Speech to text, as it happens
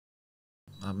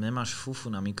A nemáš fufu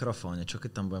na mikrofóne, čo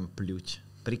keď tam budem pľuť?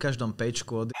 Pri každom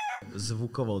pečku od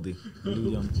zvukovody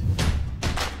ľuďom.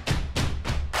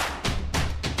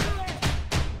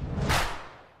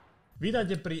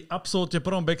 Vítajte pri absolútne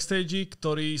prvom backstage,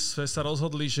 ktorý sme sa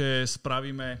rozhodli, že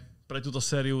spravíme pre túto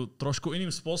sériu trošku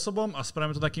iným spôsobom a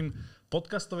spravíme to takým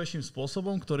podcastovejším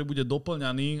spôsobom, ktorý bude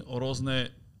doplňaný o rôzne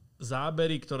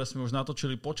zábery, ktoré sme už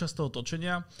natočili počas toho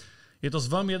točenia. Je to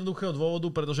z veľmi jednoduchého dôvodu,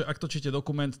 pretože ak točíte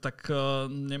dokument, tak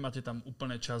nemáte tam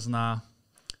úplne čas na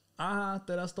aha,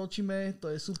 teraz točíme, to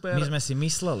je super. My sme si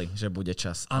mysleli, že bude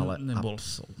čas, ale nebol.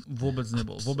 Vôbec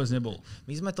nebol.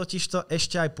 My sme totiž to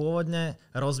ešte aj pôvodne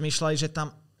rozmýšľali, že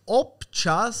tam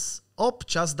občas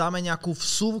dáme nejakú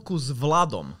vsúvku s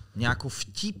Vladom, nejakú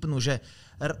vtipnú, že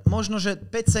možno, že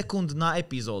 5 sekúnd na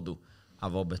epizódu. A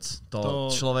vôbec.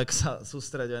 To človek sa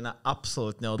sústreďuje na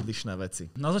absolútne odlišné veci.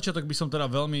 Na začiatok by som teda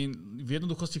veľmi v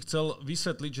jednoduchosti chcel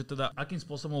vysvetliť, že teda akým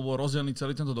spôsobom bol rozdelený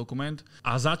celý tento dokument.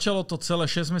 A začalo to celé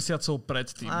 6 mesiacov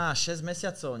predtým. 6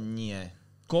 mesiacov nie.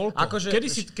 Koľko? Akože,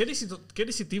 kedy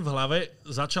si ty v hlave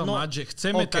začal mať, že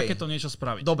chceme takéto niečo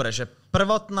spraviť? Dobre, že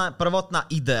prvotná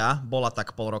idea bola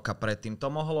tak pol roka predtým.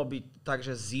 To mohlo byť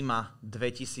takže zima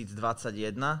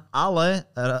 2021. Ale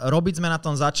robiť sme na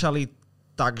tom začali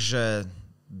takže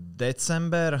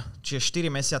december, čiže 4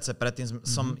 mesiace predtým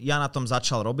som ja na tom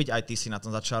začal robiť, aj ty si na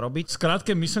tom začal robiť.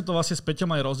 Skrátke, my sme to vlastne s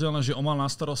Peťom aj rozdelené, že on mal na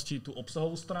starosti tú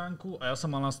obsahovú stránku a ja som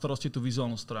mal na starosti tú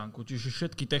vizuálnu stránku. Čiže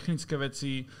všetky technické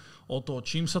veci o to,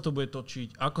 čím sa to bude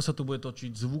točiť, ako sa to bude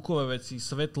točiť, zvukové veci,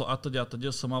 svetlo a teda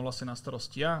som mal vlastne na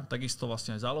starosti ja, takisto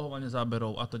vlastne aj zálohovanie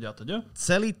záberov a teda.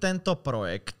 Celý tento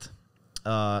projekt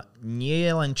nie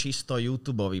je len čisto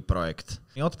YouTubeový projekt.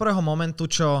 Od prvého momentu,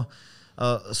 čo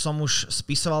som už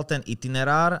spisoval ten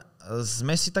itinerár,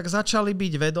 sme si tak začali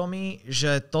byť vedomí,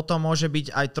 že toto môže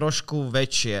byť aj trošku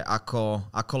väčšie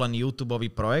ako len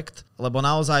YouTubeový projekt, lebo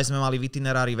naozaj sme mali v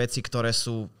itinerári veci, ktoré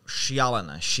sú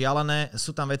šialené. Šialené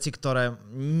sú tam veci, ktoré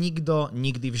nikto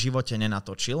nikdy v živote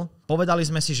nenatočil. Povedali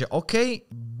sme si, že OK,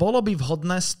 bolo by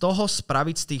vhodné z toho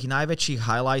spraviť z tých najväčších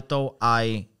highlightov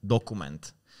aj dokument,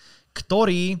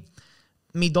 ktorý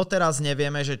my doteraz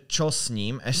nevieme, že čo s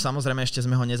ním. Samozrejme, ešte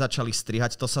sme ho nezačali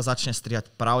strihať. To sa začne strihať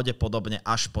pravdepodobne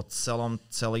až po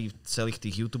celých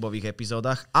tých YouTubeových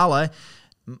epizódach. Ale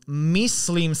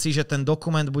myslím si, že ten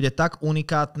dokument bude tak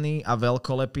unikátny a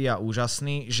veľkolepý a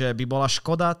úžasný, že by bola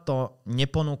škoda to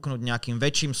neponúknuť nejakým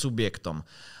väčším subjektom.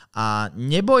 A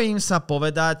nebojím sa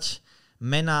povedať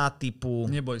mená typu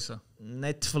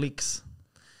Netflix,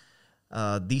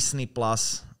 Disney+,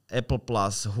 Apple+,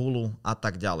 Hulu a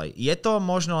tak ďalej. Je to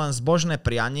možno len zbožné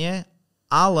prianie,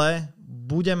 ale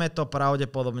budeme to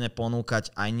pravdepodobne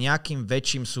ponúkať aj nejakým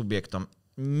väčším subjektom.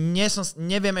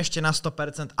 Neviem ešte na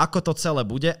 100%, ako to celé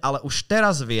bude, ale už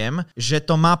teraz viem, že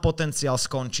to má potenciál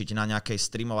skončiť na nejakej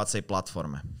streamovacej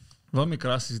platforme. Veľmi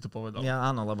krásne si to povedal. Ja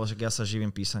áno, lebo ja sa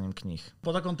živím písaním kníh.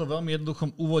 Po takomto veľmi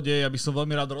jednoduchom úvode ja by som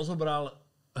veľmi rád rozobral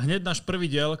hneď náš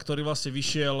prvý diel, ktorý vlastne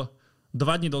vyšiel 2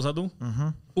 dní dozadu.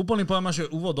 Úplný poviem, že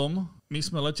úvodom my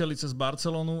sme leteli cez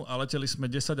Barcelonu a leteli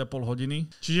sme 10,5 hodiny.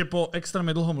 Čiže po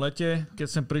extrémne dlhom lete, keď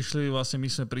sme prišli, vlastne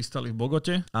my sme pristali v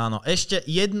Bogote. Áno, ešte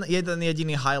jeden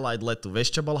jediný highlight letu.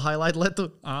 Vieš, čo bol highlight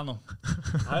letu? Áno.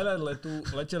 Highlight letu,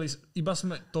 leteli, iba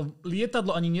sme, to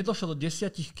lietadlo ani nedošlo do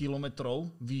 10 kilometrov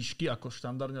výšky, ako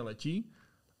štandardne letí.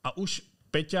 A už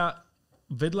Peťa,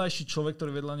 vedľajší človek,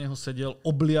 ktorý vedľa neho sedel,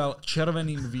 oblial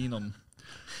červeným vínom.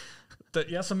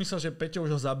 Ja som myslel, že Peťo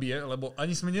už ho zabije, lebo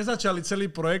ani sme nezačali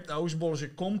celý projekt a už bol,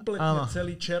 že kompletne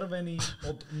celý červený,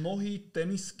 od nohy,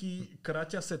 tenisky,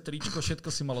 kraťase, tričko,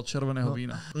 všetko si malo červeného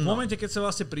vína. V momente, keď sa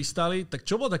vlastne pristali, tak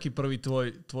čo bol taký prvý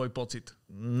tvoj pocit?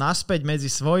 Naspäť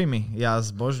medzi svojimi. Ja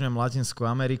zbožňujem Latinskú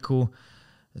Ameriku.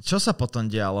 Čo sa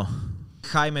potom dialo?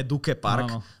 Chajme Duke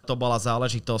Park, to bola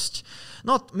záležitosť.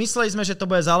 No, mysleli sme, že to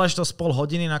bude záležitosť pol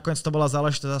hodiny, nakoniec to bola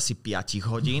záležitosť asi 5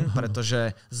 hodín, pretože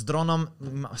s dronom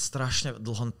strašne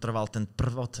dlho trval ten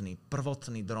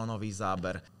prvotný dronový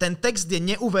záber. Ten text je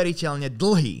neuveriteľne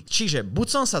dlhý, čiže buď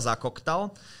som sa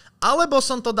zakoktal, alebo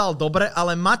som to dal dobre,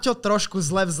 ale Maťo trošku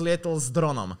zle vzlietol s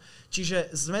dronom. Čiže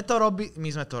my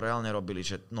sme to reálne robili,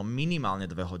 že minimálne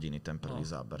 2 hodiny ten prvý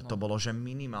záber. To bolo, že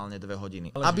minimálne 2 hodiny.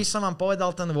 Aby som vám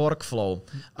povedal ten workflow.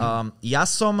 Ja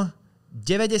som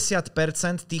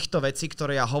 90% týchto vecí,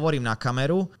 ktoré ja hovorím na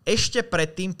kameru, ešte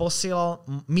predtým posielal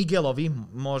Miguelovi,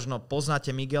 možno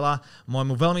poznáte Miguela,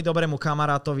 môjmu veľmi dobrému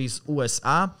kamarátovi z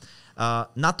USA.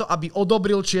 na to, aby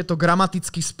odobril, či je to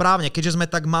gramaticky správne, keďže sme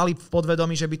tak mali v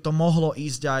podvedomí, že by to mohlo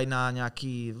ísť aj na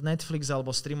nejaký Netflix alebo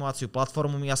streamovaciu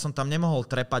platformu, ja som tam nemohol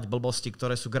trepať blbosti,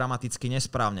 ktoré sú gramaticky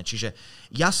nesprávne. Čiže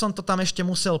ja som to tam ešte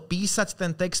musel písať,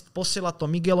 ten text, posielať to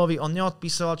Miguelovi, on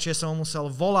neodpísal, čiže som ho musel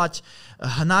volať,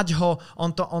 hnať ho,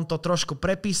 on to trošku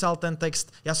prepísal ten text,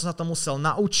 ja som sa to musel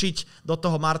naučiť, do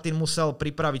toho Martin musel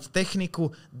pripraviť techniku,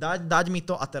 dať mi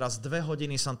to a teraz 2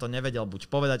 hodiny som to nevedel buď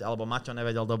povedať, alebo Maťo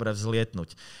nevedel dobre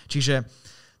vzlietnúť. Čiže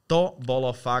to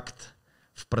bolo fakt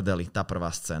v prdeli, tá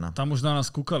prvá scéna. Tam už na nás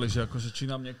kúkali, že akože či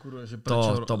nám nekuruje, že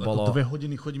prečo to bolo... 2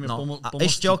 hodiny chodíme po A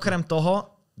ešte okrem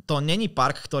toho, to není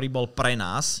park, ktorý bol pre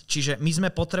nás, čiže my sme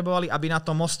potrebovali, aby na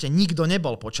tom moste nikto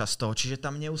nebol počas toho, čiže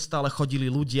tam neustále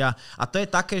chodili ľudia a to je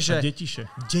také, že... A detiše.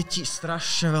 Deti,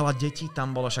 strašne veľa detí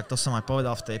tam bolo, však to som aj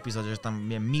povedal v tej epizóde, že tam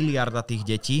je miliarda tých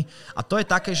detí a to je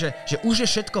také, že už je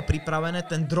všetko pripravené,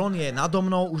 ten dron je nado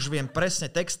mnou, už viem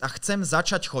presne text a chcem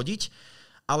začať chodiť,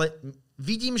 ale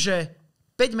vidím, že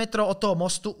 5 metrov od toho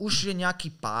mostu už je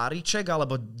nejaký páriček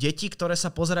alebo deti, ktoré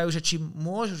sa pozerajú, že či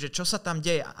môžu, že čo sa tam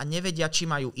deje a nevedia, či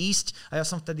majú ísť. A ja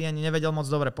som vtedy ani nevedel moc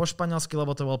dobre po španielsky,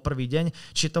 lebo to bol prvý deň.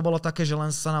 Čiže to bolo také, že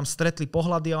len sa nám stretli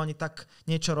pohľady a oni tak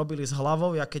niečo robili s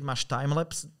hlavou. Ja keď máš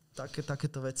timelapse,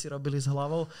 takéto veci robili s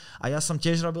hlavou. A ja som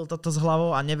tiež robil toto s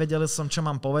hlavou a nevedel som, čo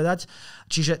mám povedať.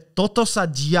 Čiže toto sa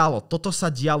dialo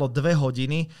 2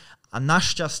 hodiny a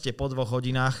našťastie po 2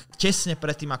 hodinách, tesne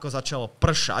predtým, ako začalo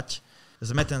pršať,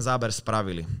 sme ten záber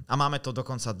spravili. A máme to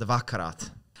dokonca 2-krát.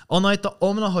 Ono je to o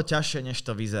mnoho ťažšie, než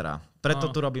to vyzerá. Preto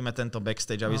tu robíme tento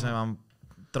backstage, aby sme vám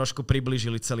trošku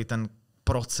priblížili celý ten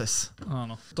proces.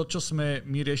 Áno. To, čo sme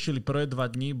my riešili prvé 2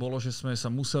 dní, bolo, že sme sa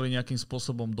museli nejakým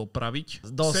spôsobom dopraviť.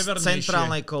 Do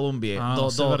centrálnej Kolumbie.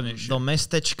 Do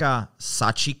mestečka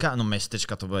Sačika, no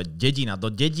mestečka to bude dedina, do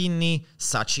dediny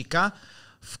Sačika,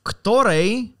 v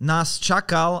ktorej nás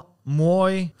čakal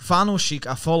môj fanúšik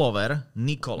a follower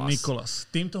Nikolas.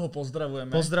 Týmto ho pozdravujeme.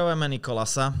 Pozdravujeme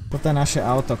Nikolasa. Toto je naše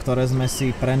auto, ktoré sme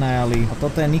si prenajali. A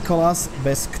toto je Nikolas,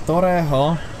 bez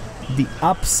ktorého by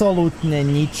absolútne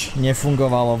nič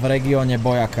nefungovalo v regióne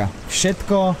Bojaka.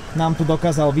 Všetko nám tu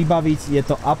dokázal vybaviť, je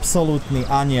to absolútny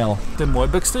aniel. To je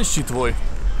môj backstage či tvoj?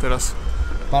 Teraz.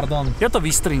 Pardon. Ja to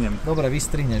vystrihnem. Dobre,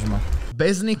 vystrihneš ma.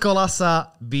 Bez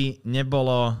Nikolasa by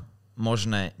nebolo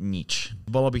možné nič.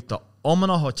 Bolo by to o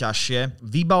mnoho ťažšie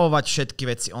vybavovať všetky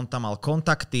veci, on tam mal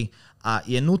kontakty a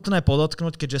je nutné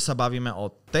podotknúť, keďže sa bavíme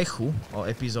o Techu, o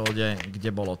epizóde,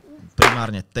 kde bolo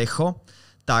primárne Techo,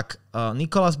 tak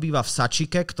Nikolas býva v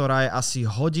Sačike, ktorá je asi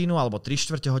hodinu alebo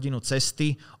 3/4 hodinu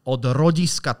cesty od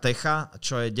rodiska Techa,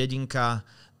 čo je dedinka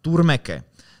Turmeke.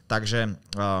 Takže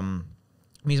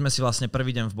my sme si vlastne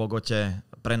prvý deň v Bogote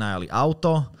prenajali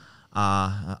auto a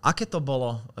aké to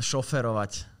bolo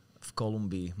šoferovať v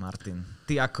Kolumbii, Martin?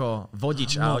 Ty ako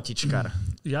vodič a autičkar.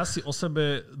 Ja si o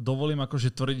sebe dovolím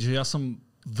akože tvrdiť, že ja som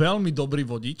veľmi dobrý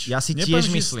vodič. Ja si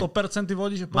tiež myslím. 100%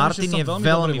 vodič. Martin je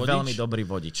veľmi dobrý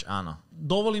vodič, áno.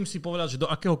 Dovolím si povedať, že do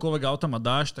akéhokoľvek auta ma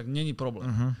dáš, tak není problém.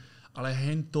 Ale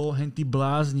hentí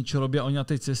blázni, čo robia oni na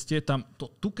tej ceste, tam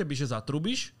tu kebyže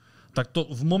zatrubíš, tak to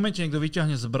v momente niekto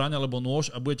vyťahne zbraň alebo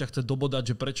nôž a bude ťa chcieť dobodať,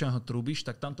 že prečo ho trúbiš,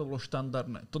 tak tam to bolo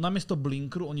štandardné. To namiesto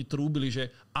blinkru oni trúbili, že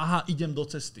aha, idem do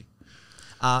cesty.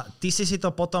 A ty si to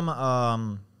potom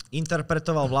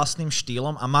interpretoval vlastným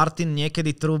štýlom a Martin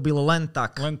niekedy trúbil len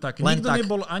tak. Nikto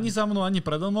nebol ani za mnou, ani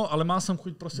predo mnou, ale mal som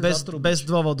chuť proste zatrúbiť. Bez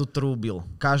dôvodu trúbil.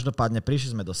 Každopádne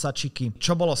prišli sme do Sačiky.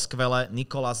 Čo bolo skvelé,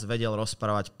 Nikolas vedel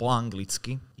rozprávať po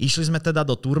anglicky. Išli sme teda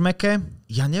do Turmeke.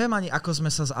 Ja neviem ani, ako sme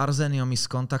sa s Arzeniom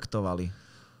skontaktovali.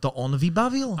 To on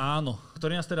vybavil? Áno,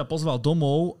 ktorý nás teda pozval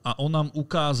domov a on nám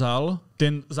ukázal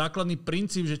ten základný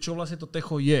princíp, že čo vlastne to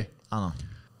Techo je. Áno.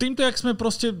 Týmto, jak sme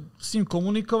proste s ním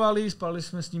komunikovali, spravili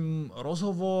sme s ním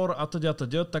rozhovor a teda,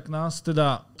 tak nás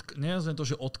teda, neviem to,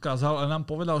 že odkázal, ale nám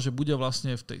povedal, že bude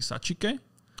vlastne v tej Sačike.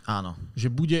 Áno.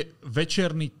 Že bude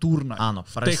večerný turnaj. Áno,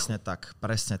 presne tak.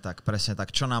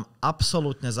 Čo nám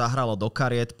absolútne zahralo do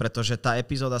kariet, pretože tá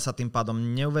epizóda sa tým pádom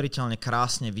neuveriteľne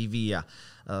krásne vyvíja.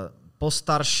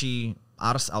 Postarší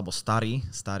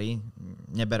starý,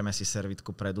 neberme si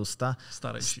servitku pred ústa.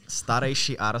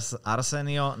 Starejší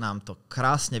Arsenio nám to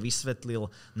krásne vysvetlil,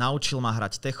 naučil ma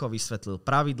hrať Techo, vysvetlil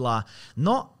pravidlá.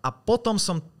 No a potom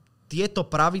som tieto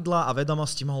pravidlá a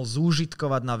vedomosti mohol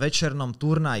zúžitkovať na večernom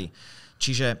turnaji.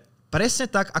 Čiže presne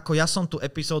tak, ako ja som tú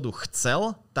epizódu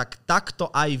chcel, tak takto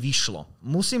aj vyšlo.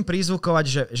 Musím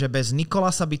prizvukovať, že bez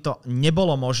Nikolasa by to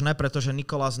nebolo možné, pretože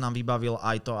Nikolas nám vybavil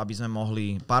aj to, aby sme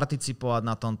mohli participovať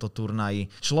na tomto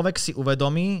turnaji. Človek si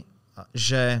uvedomí,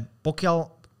 že pokiaľ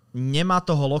nemá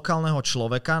toho lokálneho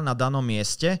človeka na danom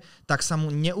mieste, tak sa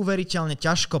mu neuveriteľne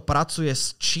ťažko pracuje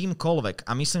s čímkoľvek.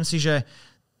 A myslím si, že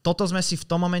toto sme si v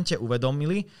tom momente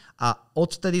uvedomili a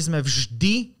odtedy sme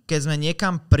vždy, keď sme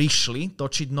niekam prišli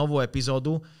točiť novú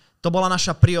epizódu, to bola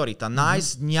naša priorita.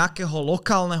 Nájsť nejakého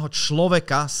lokálneho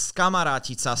človeka,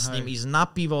 skamarátiť sa s ním, ísť na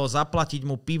pivo, zaplatiť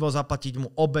mu pivo, zaplatiť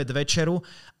mu obed, večeru,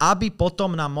 aby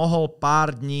potom nám mohol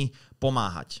pár dní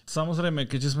pomáhať. Samozrejme,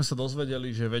 keďže sme sa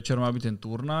dozvedeli, že večer má byť ten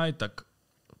turnaj, tak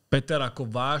Peter ako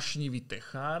vášnivý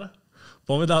techár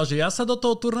povedal, že ja sa do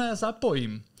toho turnaja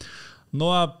zapojím.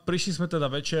 No a prišli sme teda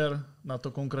večer na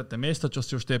to konkrétne miesto, čo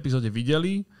ste už v tej epizóde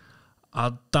videli. A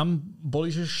tam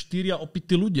boli, že 4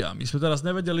 opití ľudia. My sme teraz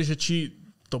nevedeli, že či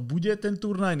to bude ten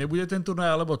turnaj, nebude ten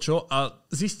turnaj, alebo čo. A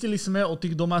zistili sme od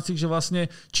tých domácich, že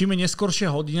vlastne čím je neskoršia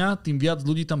hodina, tým viac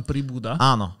ľudí tam pribúda.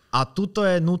 Áno. A tuto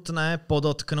je nutné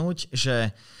podotknúť,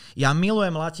 že ja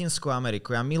milujem Latinskú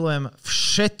Ameriku. Ja milujem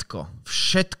všetko.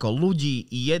 Ľudí,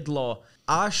 jedlo,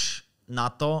 až na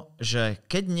to, že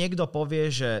keď niekto povie,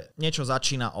 že niečo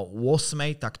začína o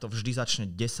 8, tak to vždy začne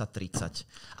 10:30.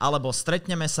 Alebo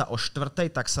stretneme sa o 4,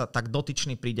 tak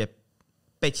dotyčný príde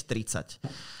 5:30.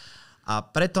 A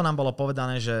preto nám bolo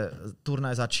povedané, že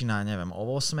turnaj začína, neviem, o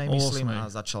 8, myslím, a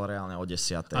začal reálne o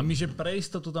 10. A my, že pre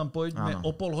istotu tam poďme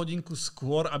o pol hodinku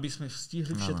skôr, aby sme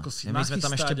stihli všetko si nachystať. My sme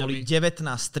tam ešte boli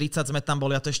 19:30, sme tam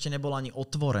boli a to ešte nebolo ani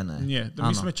otvorené. Nie,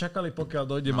 my sme čakali, pokiaľ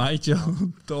dojde majiteľ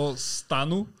toho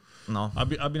stanu,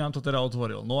 aby nám to teda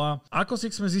otvoril. No a ako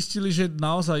si sme zistili, že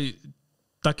naozaj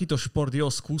takýto šport je o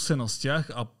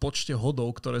skúsenostiach a počte hodov,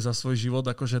 ktoré za svoj život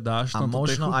akože dáš. A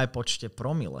možno aj počte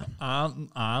promile.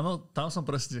 Áno, tam som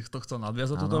presne to chcel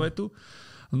nadviazať túto vetu.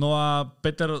 No a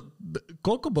Peter,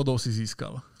 koľko bodov si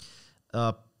získal?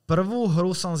 Prvú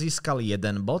hru som získal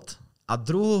 1 bod a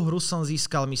druhú hru som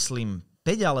získal, myslím,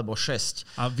 5 alebo 6.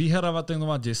 A vyhráva ten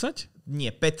má 10?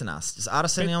 Nie, 15. S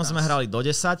Arseniom sme hrali do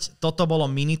 10. Toto bolo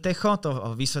minitecho,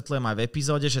 to vysvetľujem aj v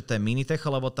epizóde, že to je minitecho,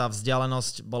 lebo tá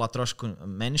vzdialenosť bola trošku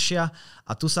menšia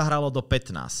a tu sa hralo do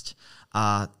 15.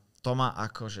 A to ma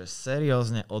akože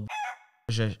seriózne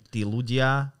že tí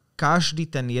ľudia, každý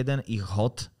ten jeden ich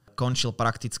hod končil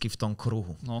prakticky v tom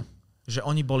kruhu. No. Že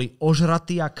oni boli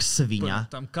ožratí jak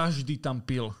sviňa. Tam každý tam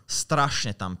pil.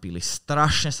 Strašne tam pili.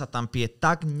 Strašne sa tam pije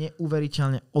tak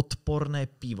neuveriteľne odporné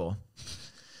pivo.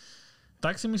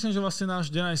 Tak si myslím, že vlastne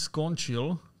náš deň aj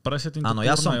skončil. Áno,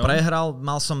 ja som prehral,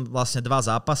 mal som vlastne 2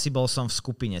 zápasy, bol som v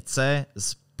skupine C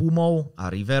s Pumou a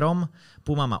Riverom.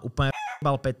 Puma ma úplne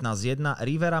bal 15-1,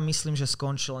 Rivera myslím, že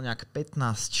skončil nejak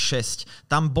 15-6.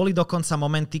 Tam boli dokonca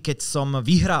momenty, keď som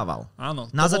vyhrával. Áno,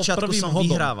 na začiatku som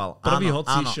vyhrával. Prvý hod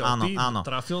si išiel, ty áno,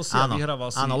 trafil si a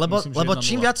vyhrával si. Áno, lebo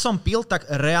čím viac som pil, tak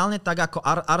reálne tak ako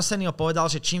Arsenio povedal,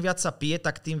 že čím viac sa pije,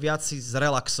 tak tým viac si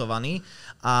zrelaxovaný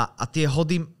a tie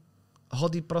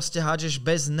hody proste hádžeš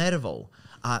bez nervov.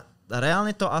 A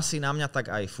reálne to asi na mňa tak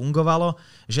aj fungovalo,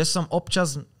 že som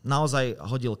občas naozaj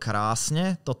hodil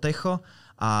krásne to techo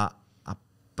a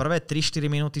prvé 3-4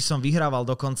 minúty som vyhrával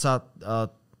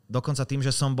dokonca tým,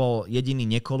 že som bol jediný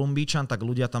nekolumbíčan, tak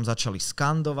ľudia tam začali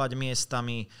skandovať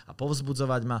miestami a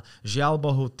povzbudzovať ma. Žiaľ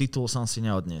Bohu, titul som si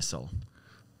neodniesol.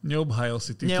 Neobhájil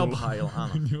si titul. Neobhájil,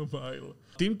 áno. Neobhájil.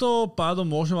 Týmto pádom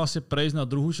môžeme vlastne prejsť na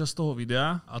druhú časť toho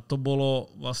videa a to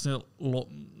bolo vlastne,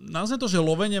 nazvem to, že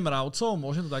lovenie mravcov,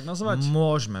 môžem to tak nazvať?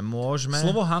 Môžeme.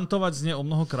 Slovo huntovať znie o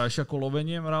mnoho krajšie ako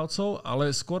lovenie mravcov,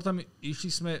 ale skôr tam išli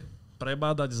sme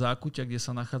prebádať zákutia, kde sa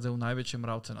nachádzajú najväčšie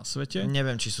mravce na svete.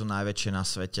 Neviem, či sú najväčšie na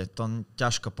svete, to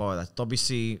ťažko povedať. To by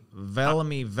si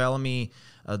veľmi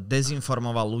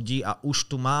dezinformoval ľudí a už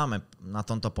tu máme na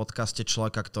tomto podcaste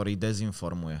človeka, ktorý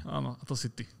dezinformuje. Áno, a to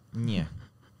si ty. Nie.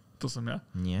 To som ja?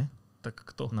 Nie. Tak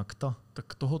kto? No kto?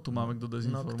 Tak toho tu máme, kto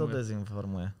dezinformuje. No kto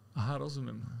dezinformuje? Aha,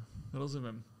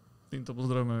 rozumiem. Týmto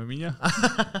pozdravujeme Miňa.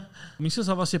 My sme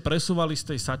sa vlastne presúvali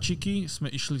z tej Sačiky, sme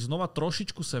išli znova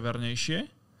trošičku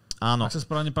severnejšie. Áno. Ak sa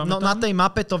správne pamätám. No na tej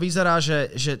mape to vyzerá, že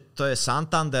to je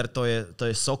Santander, to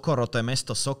je Socorro, to je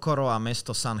mesto Socorro a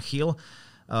mesto San Gil.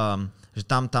 Že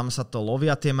tam sa to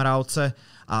lovia tie mravce.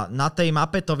 A na tej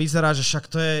mape to vyzerá, že však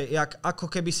to je ako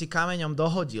keby si kameňom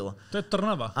dohodil. To je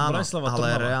Trnava. Áno, Bratislava,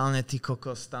 ale Trnava. reálne, ty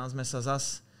kokos, tam sme sa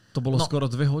zas... To bolo skoro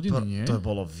 2 hodiny, nie? To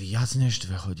bolo viac než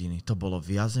 2 hodiny.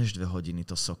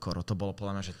 To Socorro. To bolo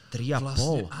podľa mňa, že 3,5.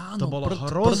 Vlastne, áno, to bolo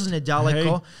hrozne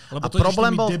ďaleko. Hej, lebo a to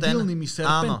problém bol debilnými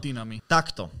serpentínami. Áno,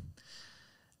 takto.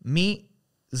 My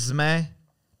sme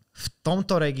v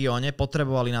tomto regióne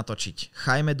potrebovali natočiť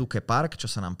Jaime Duque Park, čo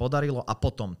sa nám podarilo, a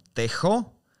potom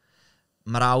Techo,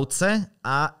 mravce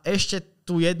a ešte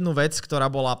tú jednu vec, ktorá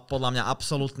bola podľa mňa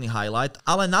absolútny highlight.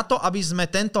 Ale na to, aby sme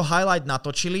tento highlight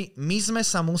natočili, my sme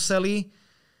sa museli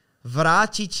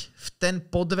vrátiť v ten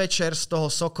podvečer z toho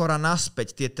Sokora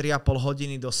naspäť tie 3,5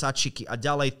 hodiny do Sačiky a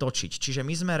ďalej točiť. Čiže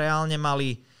my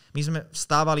sme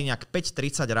vstávali nejak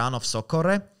 5:30 ráno v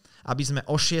Sokore, aby sme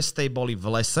o 6:00 boli v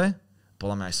lese.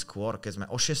 Podľa mňa aj skôr, keď sme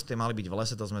o 6:00 mali byť v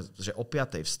lese, to sme že o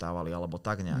 5:00 vstávali, alebo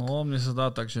tak nejak. No, mne sa dá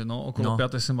tak, že okolo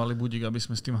 5:00 sme mali budík, aby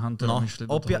sme s tým hunterom išli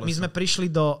do toho lesa. My sme prišli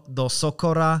do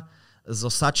Sokora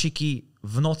zo Sačiky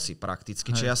v noci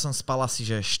prakticky. Čiže ja som spal asi,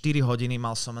 že 4 hodiny,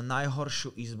 mal som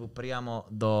najhoršiu izbu priamo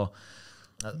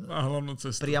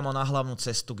na hlavnú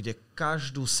cestu, kde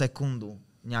každú sekundu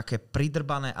nejaké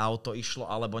pridrbané auto išlo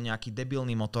alebo nejaký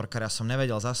debilný motorkár, ja som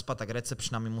nevedel zaspať, tak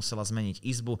recepčná mi musela zmeniť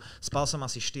izbu. Spal som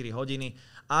asi 4 hodiny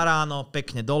a ráno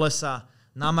pekne do lesa,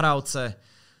 na Mravce.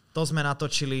 To sme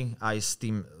natočili aj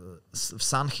v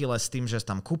Sanchile s tým, že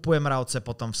tam kupuje Mravce,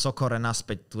 potom v Sokore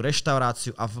naspäť tú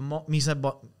reštauráciu a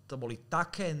to boli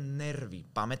také nervy.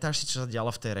 Pamätáš si, čo sa dialo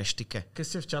v tej reštike? Keď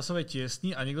ste v časovej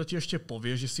tiesni a niekto ti ešte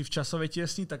povie, že si v časovej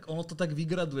tiesni, tak ono to tak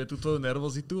vygraduje, tú tvoju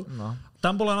nervozitu. No.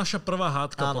 Tam bola naša prvá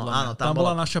hádka, podľa mňa. Tam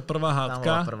bola naša prvá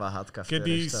hádka,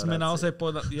 kedy sme naozaj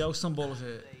povedali, ja už som bol,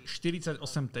 že 48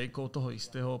 takeov toho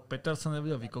istého, Peter sa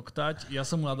nevedel vykoktať, ja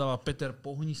som mu nadával, Peter,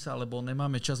 pohni sa, lebo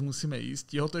nemáme čas, musíme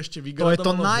ísť. Jeho to ešte vygradovalo. To je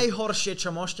to najhoršie,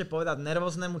 čo môžete povedať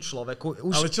nervóznemu človeku.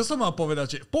 Ale čo som mal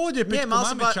povedať? Že pôjde, Peťko,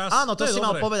 máme čas. Áno, to si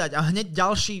mal povedať. A hneď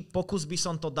ďalší pokus by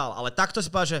som to dal. Ale takto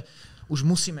si povedal, že už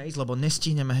musíme ísť, lebo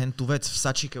nestihneme hen tú vec v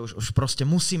Sačike, už proste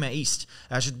musíme ísť.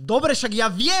 A že dobre, však ja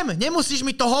viem, nemusíš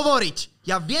mi to hovoriť.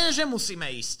 Ja viem, že musíme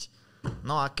ísť.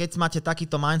 No a keď máte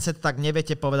takýto mindset, tak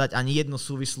neviete povedať ani jednu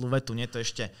súvislú vetu. Nie to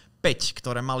ešte 5,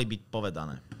 ktoré mali byť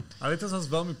povedané. Ale je to zase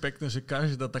veľmi pekné, že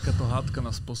každá takáto hádka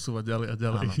nás posúva ďalej a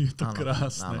ďalej. Áno, je to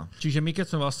krásne. Áno. Čiže my keď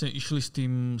sme vlastne išli s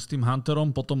tým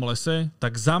hunterom po tom lese,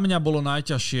 tak za mňa bolo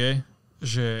najťažšie,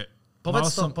 že...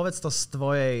 Povedz to z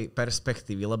tvojej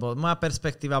perspektívy, lebo moja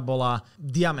perspektíva bola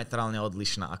diametrálne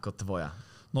odlišná ako tvoja.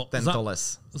 No,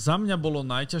 les. Za mňa bolo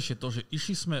najťažšie to, že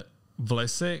išli sme v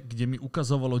lese, kde mi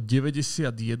ukazovalo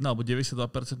 91 alebo 92%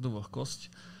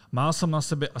 vlhkosť. Mal som na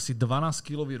sebe asi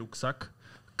 12-kilový ruksak,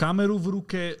 kameru v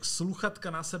ruke, sluchatka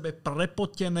na sebe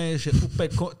prepotené, že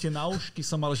úplne tie náušky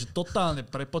som mal, že totálne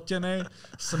prepotené,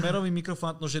 smerový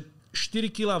mikrofón, no že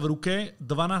 4 kg v ruke,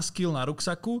 12 kg na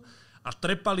ruksaku a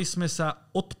trepali sme sa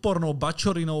odpornou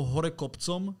bačorinou hore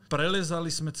kopcom, prelezali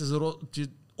sme cez tie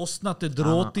ostnaté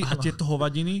drôty a tieto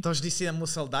hovadiny. To vždy si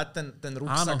musel dať ten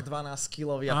ruksak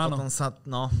 12-kilový a potom sa...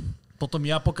 Potom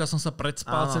ja, pokiaľ som sa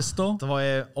predspal cez to.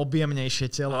 Tvoje objemnejšie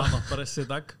telo. Áno, presne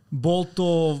tak. Bol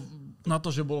to... Na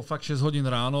to, že bolo fakt 6 hodín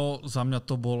ráno, za mňa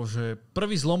to bol, že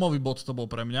prvý zlomový bod to bol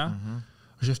pre mňa.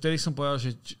 Že vtedy som povedal,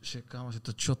 že to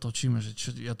čo točíme, že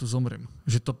ja tu zomriem.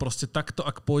 Že to proste takto,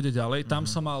 ak pôjde ďalej. Tam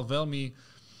som mal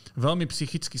veľmi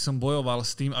psychicky som bojoval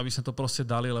s tým, aby sme to proste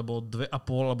dali, lebo 2,5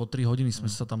 alebo 3 hodiny sme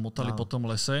sa tam motali po tom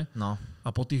lese a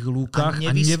po tých lúkach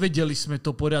a nevedeli sme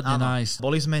to poriadne nájsť.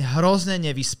 Boli sme hrozne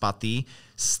nevyspatí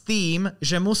s tým,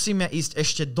 že musíme ísť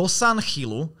ešte do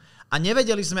Sanchilu a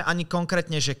nevedeli sme ani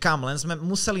konkrétne, že kam, len sme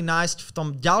museli nájsť v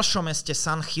tom ďalšom meste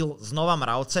Sanchil znova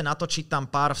Mravce, natočiť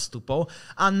tam pár vstupov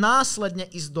a následne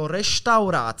ísť do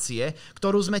reštaurácie,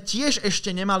 ktorú sme tiež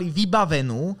ešte nemali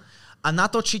vybavenú, a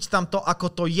natočiť tam to, ako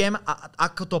to jem a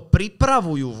ako to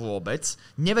pripravujú vôbec.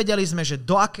 Nevedeli sme, že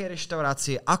do akej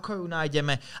reštaurácie, ako ju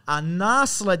nájdeme a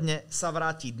následne sa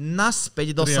vrátiť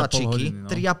naspäť do Sačiky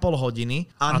 3,5 hodiny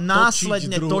a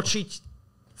následne točiť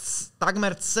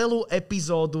takmer celú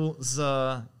epizódu z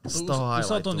toho highlightu.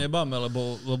 Tu sa to nebáme,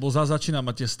 lebo začínam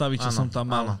mať tie stavy, čo som tam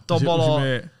mal. To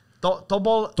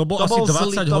bol asi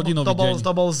 20-hodinový deň.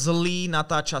 To bol zlý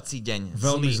natáčací deň.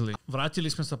 Veľmi zlý.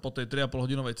 Vrátili sme sa po tej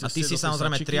 3,5-hodinovej ceste. A ty si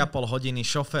samozrejme 3,5 hodiny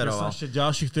šoferoval. Ja som ešte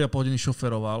ďalších 3,5 hodiny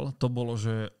šoferoval. To bolo,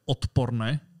 že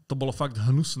odporné. To bolo fakt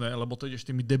hnusné, lebo to ideš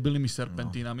tými debilnými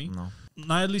serpentínami.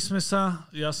 Najedli sme sa,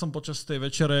 ja som počas tej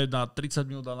večere na 30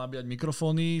 minút dal nabíjať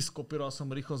mikrofóny, skopíroval som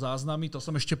rýchlo záznamy, to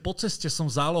som ešte po ceste som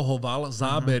zálohoval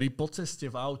zábery po ceste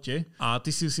v aute a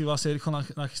ty si vlastne rýchlo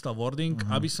nachystal wording,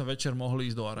 aby sme večer mohli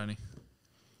ísť do arény.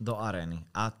 Do arény.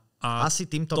 A asi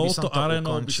týmto by som to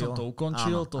ukončil. By som to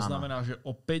ukončil. To znamená, že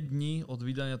o 5 dní od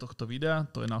vydania tohto videa,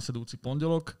 to je následujúci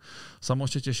pondelok, sa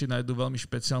môžete tešiť na jednu veľmi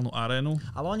špeciálnu arénu.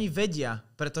 Ale oni vedia,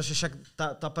 pretože však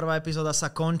tá prvá epizóda sa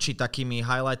končí takými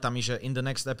highlightami, že in the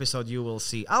next episode you will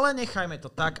see. Ale nechajme to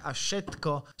tak a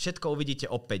všetko uvidíte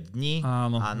o 5 dní.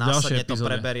 Áno, a následne to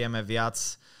preberieme viac,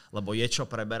 lebo je čo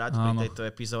preberať pri tejto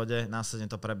epizóde. Následne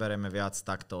to preberieme viac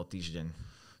takto o týždeň.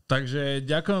 Takže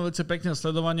ďakujem veľmi pekne za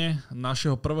sledovanie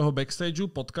našeho prvého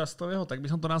backstageu podcastového, tak by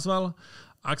som to nazval.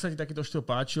 Ak sa ti takýto štýl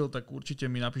páčil, tak určite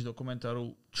mi napíš do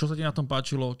komentáru, čo sa ti na tom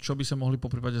páčilo, čo by sa mohli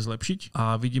poprípade zlepšiť.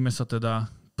 A vidíme sa teda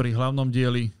pri hlavnom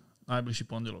dieli najbližší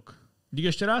pondelok. Díky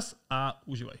ešte raz a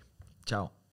užívaj. Čau.